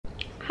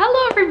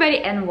everybody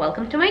and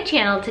welcome to my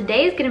channel.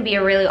 Today is going to be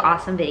a really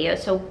awesome video.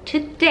 So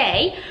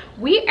today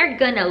we are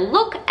going to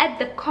look at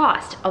the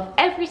cost of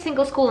every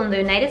single school in the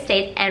United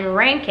States and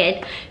rank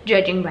it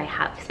judging by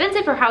how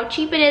expensive or how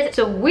cheap it is.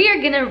 So we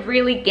are going to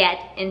really get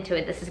into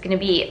it. This is going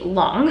to be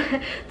long.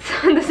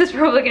 So this is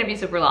probably going to be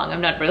super long. I'm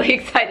not really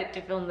excited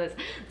to film this.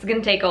 It's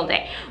going to take all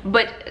day,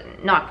 but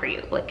not for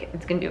you. Like,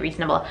 it's going to be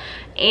reasonable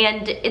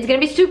and it's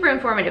going to be super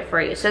informative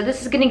for you. So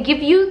this is going to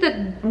give you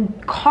the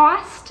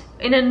cost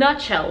in a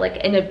nutshell, like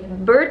in a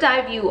bird's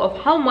eye view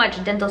of how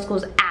much dental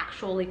schools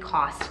actually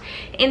cost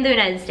in the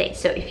United States.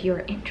 So if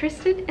you're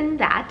interested in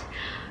that,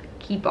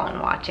 keep on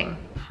watching.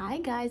 Hi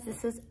guys,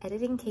 this is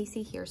Editing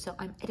Casey here. So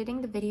I'm editing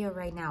the video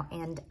right now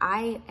and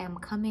I am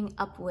coming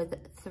up with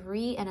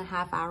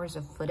 3.5 hours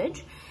of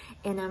footage,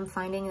 and I'm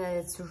finding that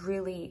it's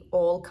really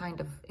all kind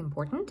of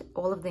important.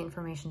 All of the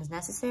information is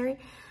necessary.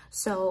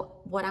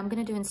 So what I'm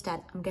gonna do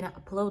instead, I'm gonna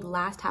upload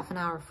last half an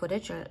hour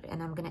footage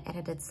and I'm gonna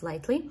edit it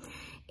slightly.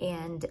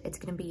 And it's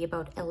gonna be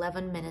about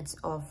 11 minutes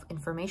of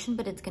information,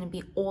 but it's gonna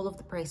be all of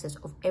the prices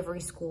of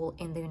every school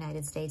in the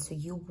United States. So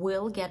you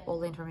will get all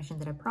the information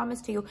that I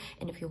promised to you.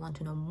 And if you want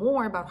to know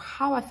more about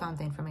how I found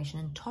the information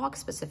and talk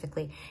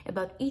specifically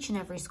about each and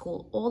every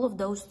school, all of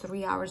those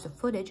 3 hours of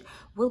footage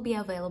will be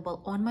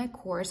available on my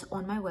course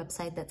on my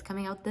website that's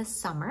coming out this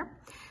summer.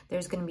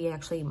 There's going to be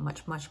actually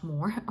much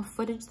more of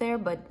footage there,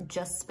 but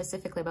just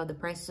specifically about the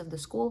prices of the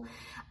school,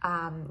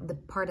 the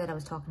part that I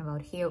was talking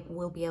about here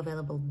will be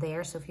available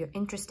there. So if you're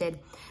interested,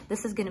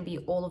 this is going to be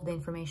all of the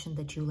information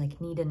that you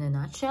need in a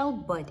nutshell.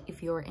 But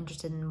if you're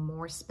interested in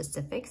more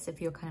specifics,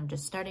 if you're kind of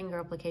just starting your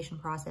application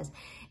process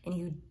and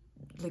you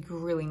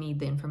really need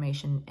the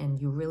information and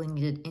you really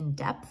need it in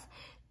depth,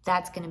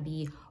 that's going to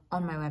be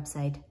on my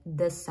website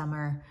this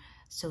summer.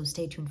 So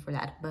stay tuned for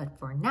that. But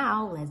for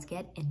now, let's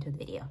get into the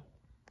video.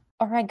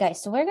 All right,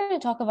 guys, so we're going to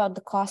talk about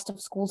the cost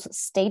of schools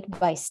state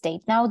by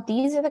state. Now,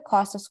 these are the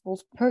cost of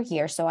schools per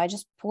year. So I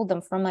just pulled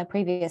them from my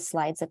previous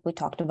slides that we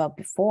talked about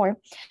before.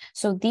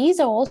 So these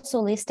are also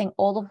listing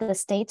all of the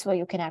states where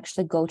you can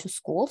actually go to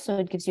school. So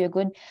it gives you a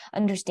good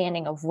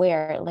understanding of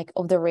where,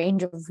 of the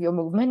range of your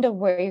movement, of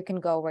where you can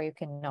go, where you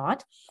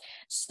cannot.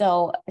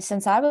 So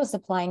since I was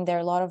applying, there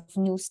are a lot of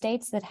new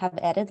states that have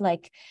added,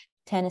 like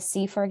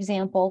Tennessee, for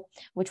example,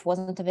 which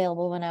wasn't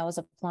available when I was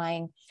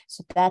applying.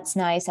 So that's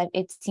nice.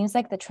 It seems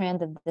like the trend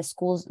that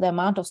the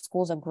amount of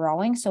schools are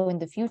growing. So in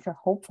the future,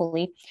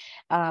 hopefully,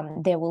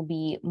 there will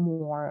be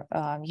more,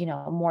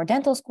 more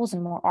dental schools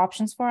and more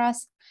options for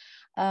us.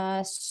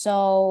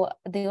 So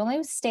the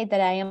only state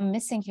that I am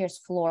missing here is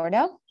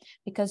Florida,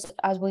 because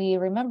as we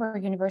remember,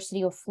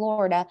 University of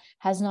Florida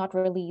has not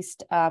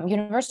released,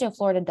 University of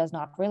Florida does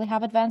not really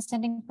have advanced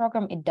dental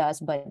program. It does,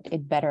 but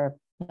it better,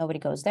 nobody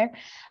goes there.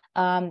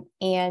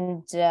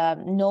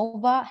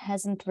 Nova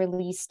hasn't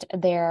released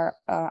their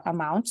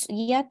amounts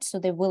yet, so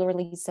they will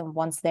release them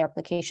once their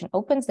application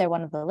opens. They're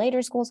one of the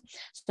later schools,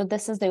 so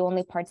this is the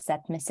only parts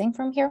that's missing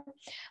from here.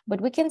 But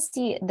we can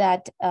see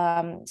that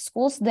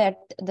schools that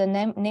the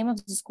name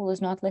of the school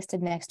is not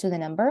listed next to the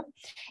number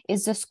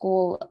is the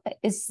school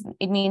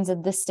it means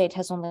that this state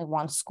has only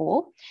one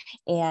school,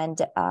 and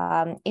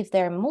if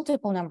there are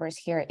multiple numbers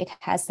here, it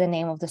has the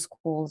name of the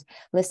schools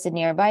listed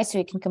nearby, so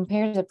you can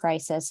compare the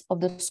prices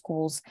of the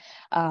schools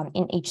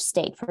in each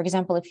state. For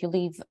example, if you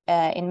live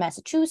in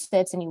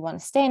Massachusetts and you want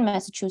to stay in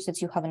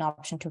Massachusetts, you have an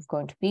option to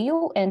go to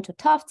BU and to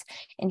Tufts.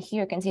 And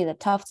here you can see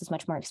that Tufts is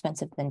much more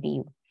expensive than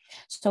BU.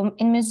 So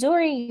in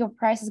Missouri, your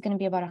price is going to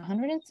be about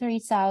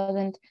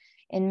 $103,000.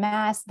 In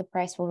Mass, the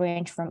price will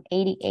range from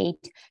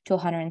 $88,000 to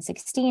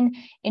 $116,000.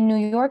 In New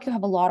York, you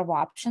have a lot of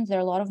options. There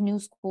are a lot of new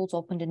schools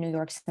opened in New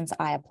York since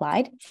I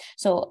applied.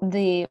 So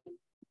the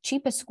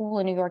cheapest school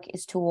in New York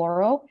is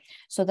Touro.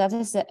 So that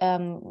is the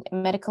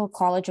Medical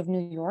College of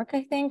New York,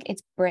 I think.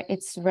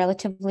 It's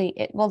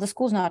relatively, well, the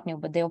school's not new,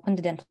 but they opened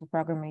the dental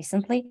program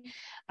recently.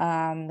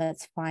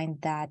 Let's find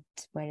that.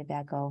 Where did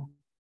that go?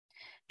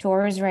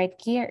 Touro is right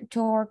here.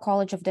 Touro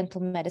College of Dental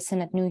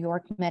Medicine at New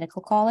York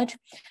Medical College.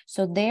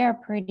 So they are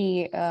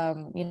pretty,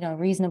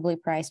 reasonably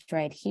priced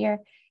right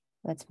here.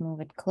 Let's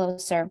move it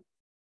closer.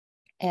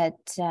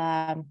 At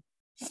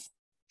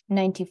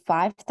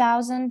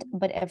 $95,000,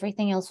 but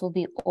everything else will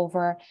be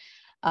over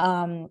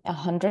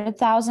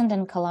 $100,000,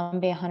 and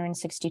Columbia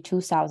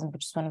 $162,000,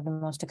 which is one of the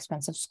most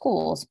expensive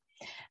schools.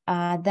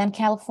 Then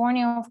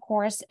California, of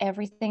course,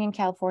 everything in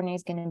California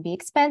is going to be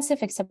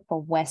expensive except for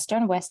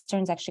Western.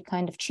 Western's actually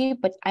kind of cheap,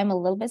 but I'm a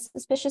little bit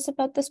suspicious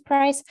about this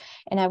price,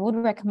 and I would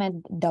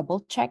recommend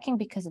double checking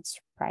because it's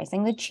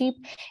surprisingly cheap.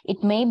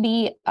 It may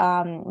be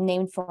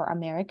named for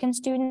American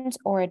students,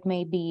 or it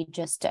may be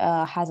just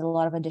has a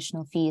lot of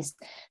additional fees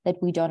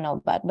that we don't know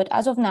about. But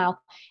as of now,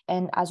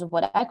 and as of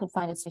what I could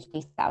find, it's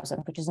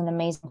 $50,000, which is an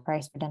amazing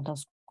price for dental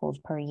schools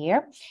per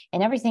year,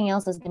 and everything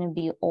else is going to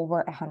be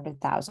over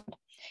 $100,000.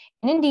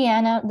 In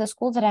Indiana, the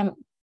schools that I'm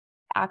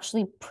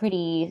actually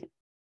pretty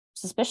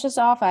suspicious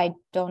of, I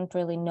don't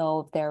really know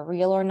if they're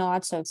real or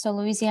not. So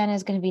Louisiana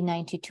is going to be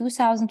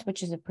 $92,000,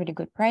 which is a pretty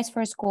good price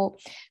for a school.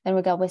 Then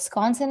we got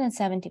Wisconsin at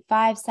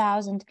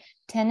 $75,000,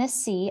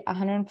 Tennessee,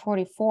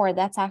 144.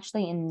 That's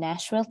actually in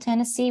Nashville,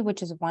 Tennessee,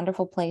 which is a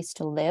wonderful place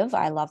to live.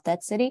 I love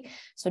that city.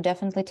 So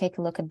definitely take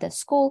a look at this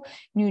school.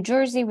 New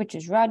Jersey, which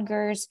is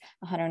Rutgers,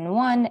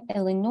 101.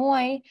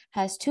 Illinois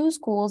has 2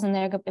 schools and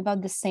they're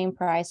about the same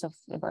price of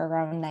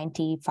around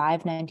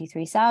 95,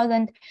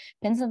 93,000.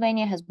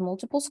 Pennsylvania has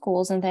multiple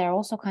schools and they're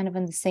also kind of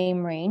in the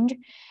same range,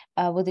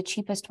 with the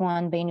cheapest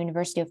one being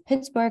University of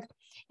Pittsburgh,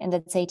 and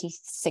that's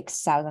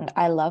 86,000.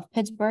 I love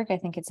Pittsburgh. I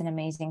think it's an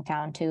amazing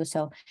town too.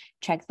 So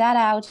check that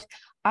out.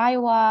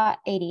 Iowa,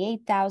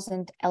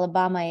 88,000,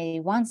 Alabama,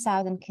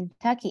 81,000,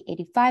 Kentucky,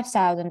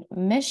 85,000,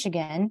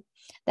 Michigan.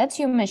 That's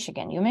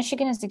UMichigan.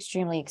 UMichigan is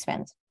extremely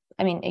expensive.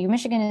 I mean,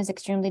 UMichigan is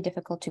extremely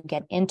difficult to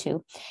get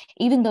into,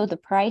 even though the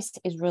price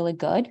is really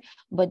good,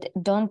 but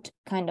don't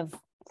kind of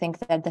think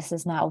that this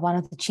is not one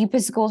of the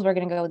cheapest schools. We're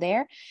going to go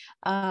there.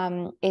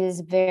 It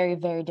is a very,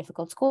 very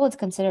difficult school. It's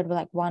considered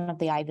like one of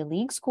the Ivy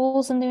League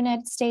schools in the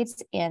United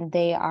States, and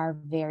they are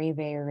very,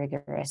 very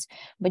rigorous.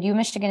 But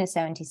UMichigan is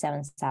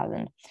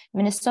 77,000.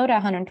 Minnesota,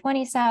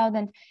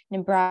 120,000.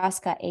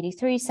 Nebraska,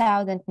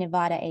 83,000.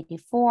 Nevada,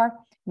 84.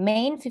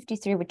 Maine,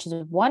 53, which is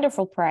a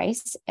wonderful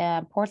price.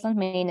 Portland,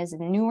 Maine is a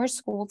newer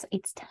school.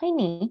 It's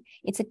tiny.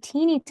 It's a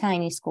teeny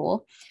tiny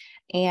school.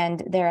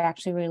 And they're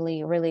actually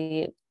really,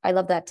 really, I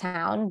love that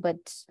town, but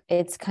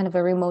it's kind of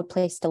a remote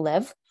place to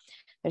live.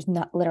 There's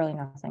literally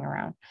nothing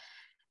around.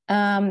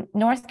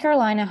 North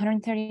Carolina,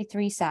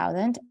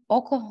 133,000.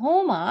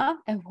 Oklahoma,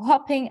 a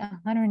whopping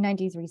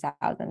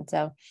 193,000.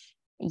 So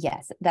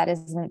yes, that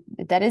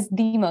is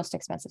the most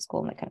expensive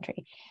school in the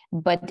country.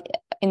 But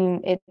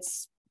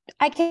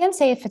I can't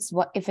say if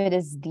it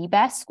is the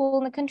best school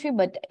in the country,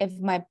 but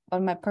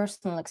on my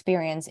personal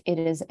experience, it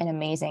is an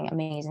amazing,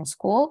 amazing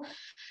school.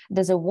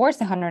 Does it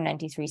worth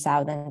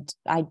 193,000?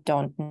 I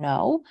don't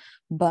know,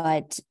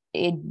 but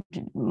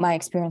my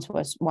experience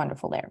was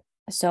wonderful there.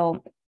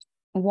 So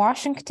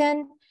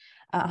Washington,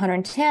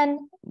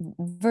 110,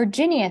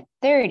 Virginia,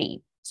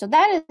 30. So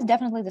that is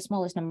definitely the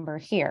smallest number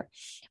here,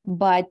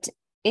 but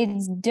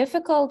it's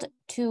difficult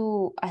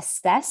to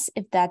assess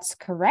if that's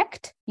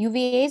correct.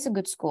 UVA is a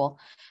good school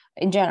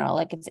in general,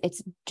 like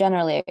it's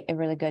generally a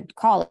really good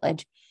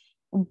college,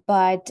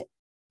 but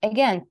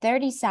again,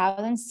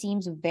 30,000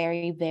 seems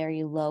very,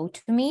 very low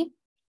to me.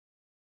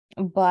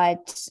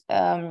 But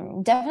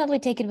definitely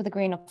take it with a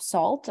grain of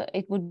salt.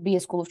 It would be a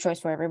school of choice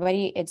for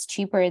everybody. It's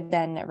cheaper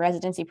than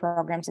residency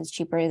programs. It's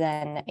cheaper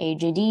than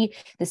AJD.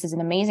 This is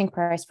an amazing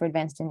price for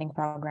advanced ending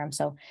program.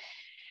 So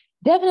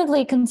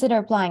definitely consider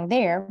applying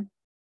there.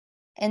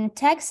 In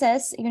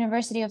Texas,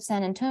 University of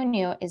San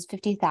Antonio is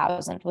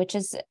 50,000, which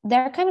is,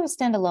 they're kind of a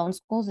standalone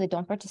schools. They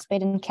don't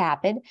participate in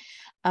CAPID.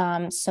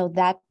 So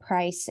that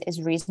price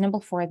is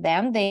reasonable for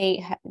them.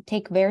 They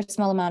take very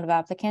small amount of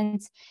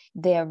applicants.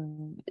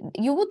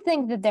 You would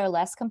think that they're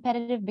less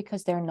competitive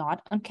because they're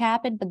not on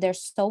CAPID, but they're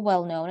so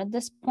well known at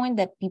this point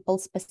that people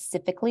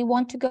specifically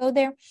want to go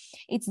there.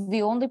 It's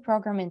the only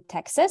program in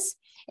Texas,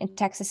 and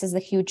Texas is a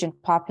huge and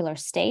popular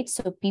state,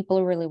 so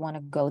people really want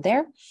to go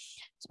there.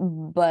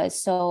 But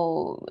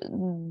so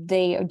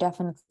they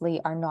definitely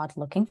are not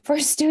looking for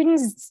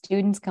students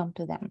come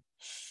to them.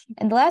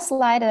 And the last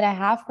slide that I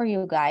have for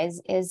you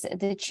guys is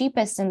the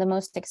cheapest and the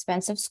most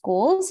expensive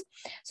schools.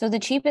 So the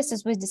cheapest,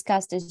 as we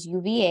discussed, is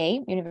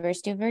UVA,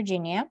 University of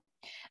Virginia.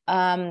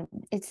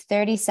 It's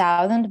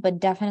 30,000, but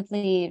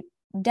definitely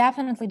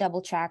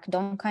double check.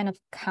 Don't kind of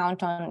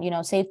count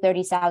on, save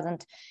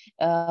 30,000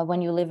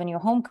 when you live in your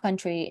home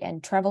country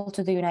and travel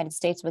to the United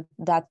States with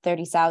that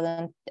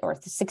 30,000 or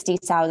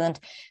 60,000,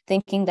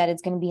 thinking that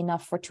it's going to be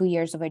enough for 2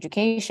 years of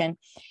education.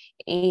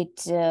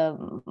 It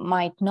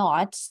might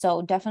not.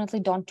 So definitely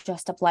don't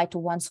just apply to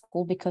one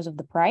school because of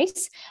the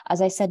price.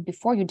 As I said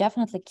before, you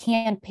definitely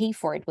can pay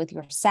for it with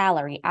your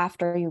salary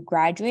after you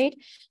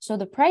graduate. So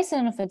the price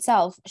in of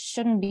itself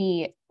shouldn't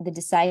be the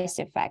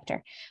decisive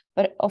factor.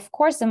 But of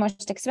course, the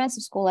most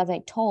expensive school, as I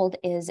told,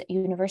 is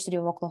University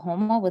of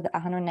Oklahoma with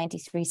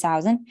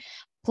 193,000.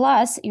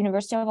 Plus,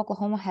 University of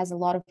Oklahoma has a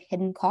lot of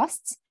hidden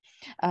costs.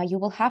 You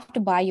will have to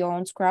buy your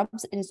own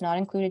scrubs. It is not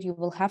included. You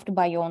will have to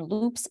buy your own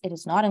loops. It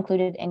is not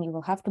included. And you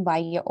will have to buy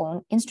your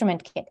own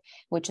instrument kit,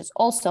 which is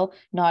also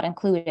not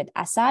included.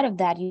 Aside of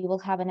that, you will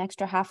have an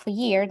extra half a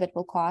year that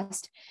will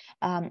cost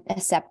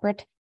a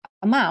separate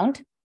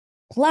amount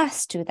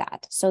plus to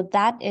that. So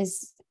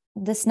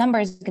this number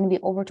is going to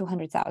be over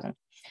 200,000.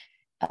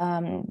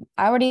 I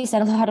already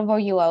said a lot of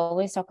OU. I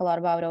always talk a lot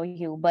about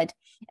OU, but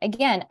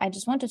again, I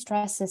just want to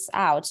stress this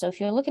out. So if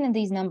you're looking at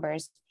these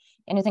numbers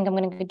and you think I'm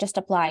going to just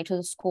apply to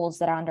the schools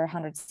that are under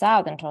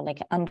 100,000 or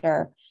like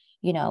under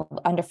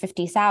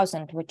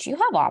 50,000, which you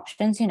have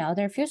options, there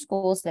are a few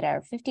schools that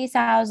are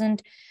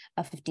 50,000,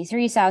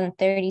 53,000,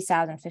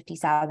 30,000,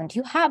 50,000.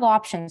 You have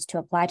options to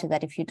apply to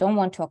that if you don't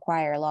want to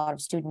acquire a lot of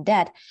student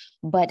debt,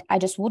 but I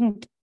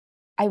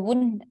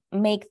wouldn't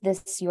make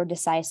this your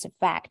decisive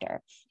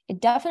factor. It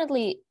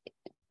definitely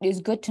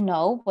is good to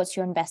know what's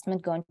your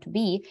investment going to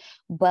be,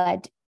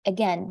 but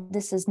again,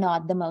 this is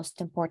not the most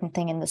important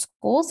thing in the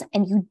schools,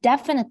 and you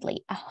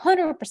definitely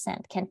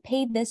 100% can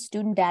pay this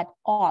student debt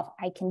off.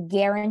 I can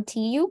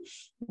guarantee you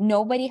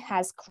nobody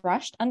has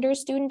crushed under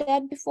student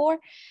debt before,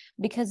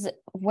 because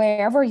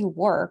wherever you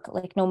work,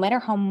 like no matter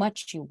how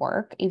much you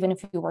work, even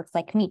if you work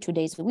like me 2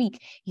 days a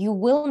week, you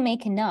will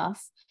make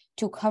enough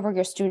to cover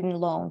your student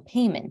loan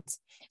payments.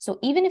 So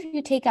even if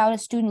you take out a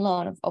student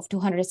loan of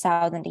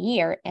 200,000 a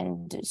year,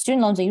 and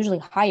student loans are usually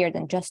higher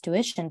than just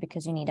tuition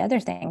because you need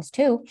other things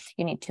too.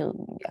 You need to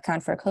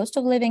account for cost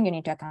of living, you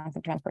need to account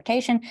for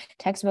transportation,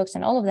 textbooks,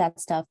 and all of that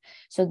stuff.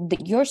 So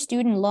your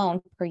student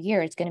loan per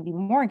year is going to be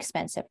more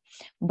expensive.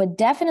 But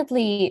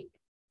definitely,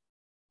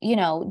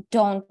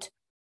 don't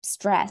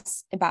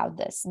stress about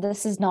this.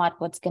 This is not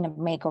what's going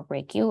to make or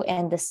break you,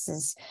 and this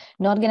is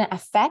not going to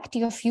affect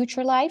your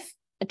future life,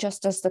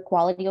 just as the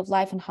quality of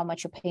life and how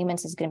much your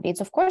payments is going to be.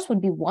 It's of course would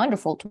be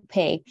wonderful to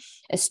pay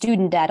a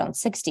student debt on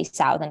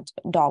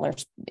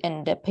 $60,000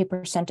 and pay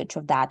percentage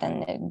of that,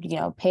 and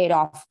pay it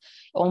off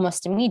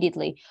almost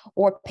immediately,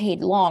 or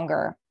paid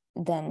longer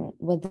than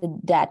with the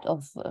debt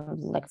of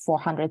like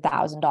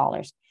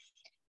 $400,000.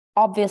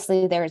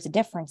 Obviously, there is a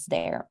difference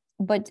there,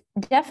 but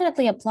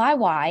definitely apply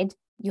wide.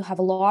 You have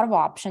a lot of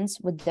options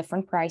with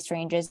different price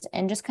ranges,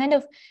 and just kind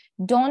of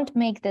don't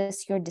make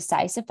this your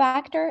decisive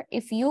factor.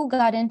 If you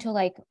got into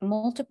like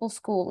multiple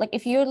school, like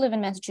if you live in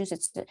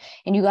Massachusetts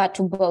and you got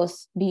to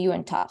both BU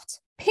and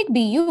Tufts, pick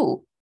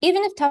BU.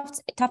 Even if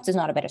Tufts is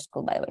not a better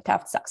school, by the way,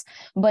 Tufts sucks.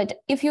 But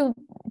if you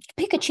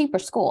pick a cheaper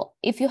school,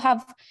 if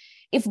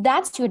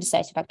that's your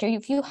decisive factor,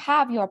 if you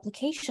have your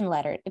application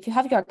letter, if you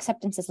have your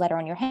acceptances letter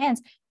on your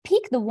hands,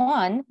 pick the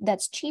one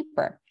that's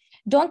cheaper.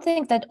 Don't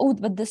think that,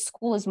 but this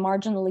school is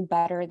marginally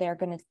better, they're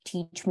going to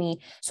teach me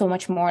so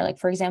much more. Like,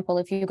 for example,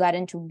 if you got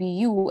into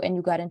BU and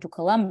you got into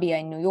Columbia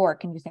in New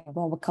York, and you think,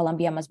 well,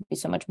 Columbia must be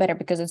so much better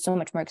because it's so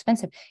much more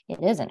expensive.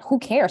 It isn't. Who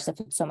cares if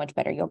it's so much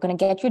better? You're going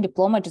to get your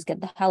diploma, just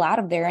get the hell out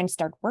of there and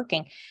start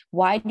working.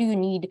 Why do you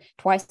need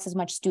twice as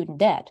much student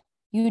debt?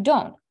 You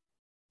don't.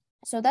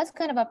 So that's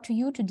kind of up to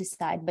you to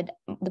decide. But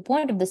the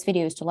point of this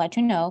video is to let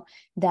you know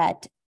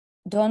that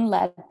don't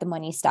let the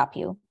money stop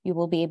you. You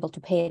will be able to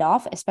pay it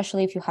off,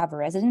 especially if you have a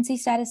residency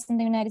status in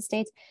the United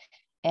States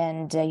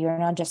and you're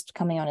not just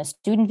coming on a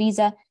student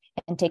visa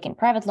and taking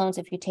private loans.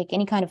 If you take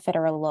any kind of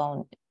federal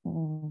loan,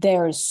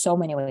 there's so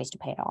many ways to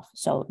pay it off.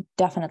 So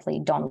definitely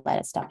don't let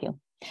it stop you.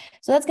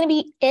 So that's going to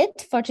be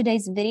it for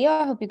today's video.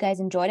 I hope you guys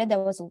enjoyed it.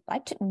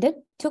 That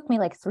took me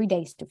like 3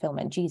 days to film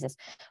it, Jesus.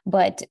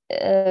 But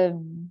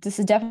this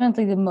is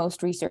definitely the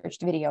most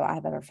researched video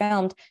I've ever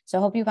filmed. So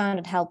I hope you found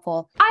it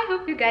helpful. I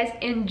hope you guys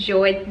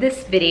enjoyed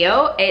this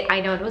video. I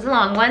know it was a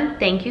long one.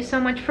 Thank you so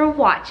much for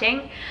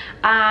watching.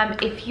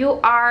 If you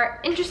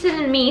are interested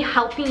in me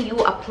helping you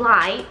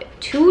apply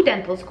to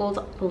dental schools,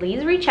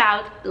 please reach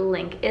out. The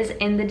link is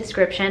in the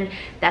description.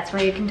 That's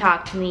where you can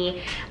talk to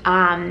me.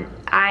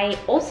 I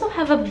also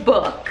have a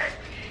book.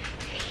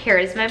 Here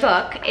is my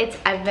book. It's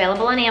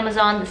available on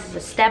Amazon. This is a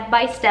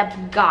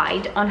step-by-step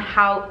guide on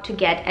how to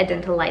get a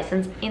dental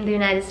license in the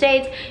United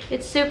States.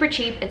 It's super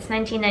cheap. It's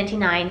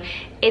 $19.99.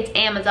 It's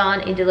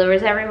Amazon. It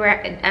delivers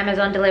everywhere.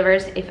 Amazon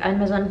delivers. If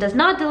Amazon does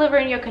not deliver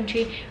in your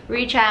country,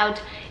 reach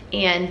out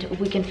and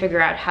we can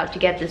figure out how to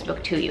get this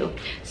book to you.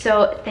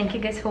 So thank you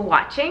guys for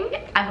watching.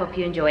 I hope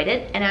you enjoyed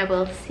it, and I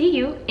will see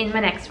you in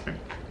my next one.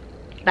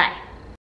 Bye.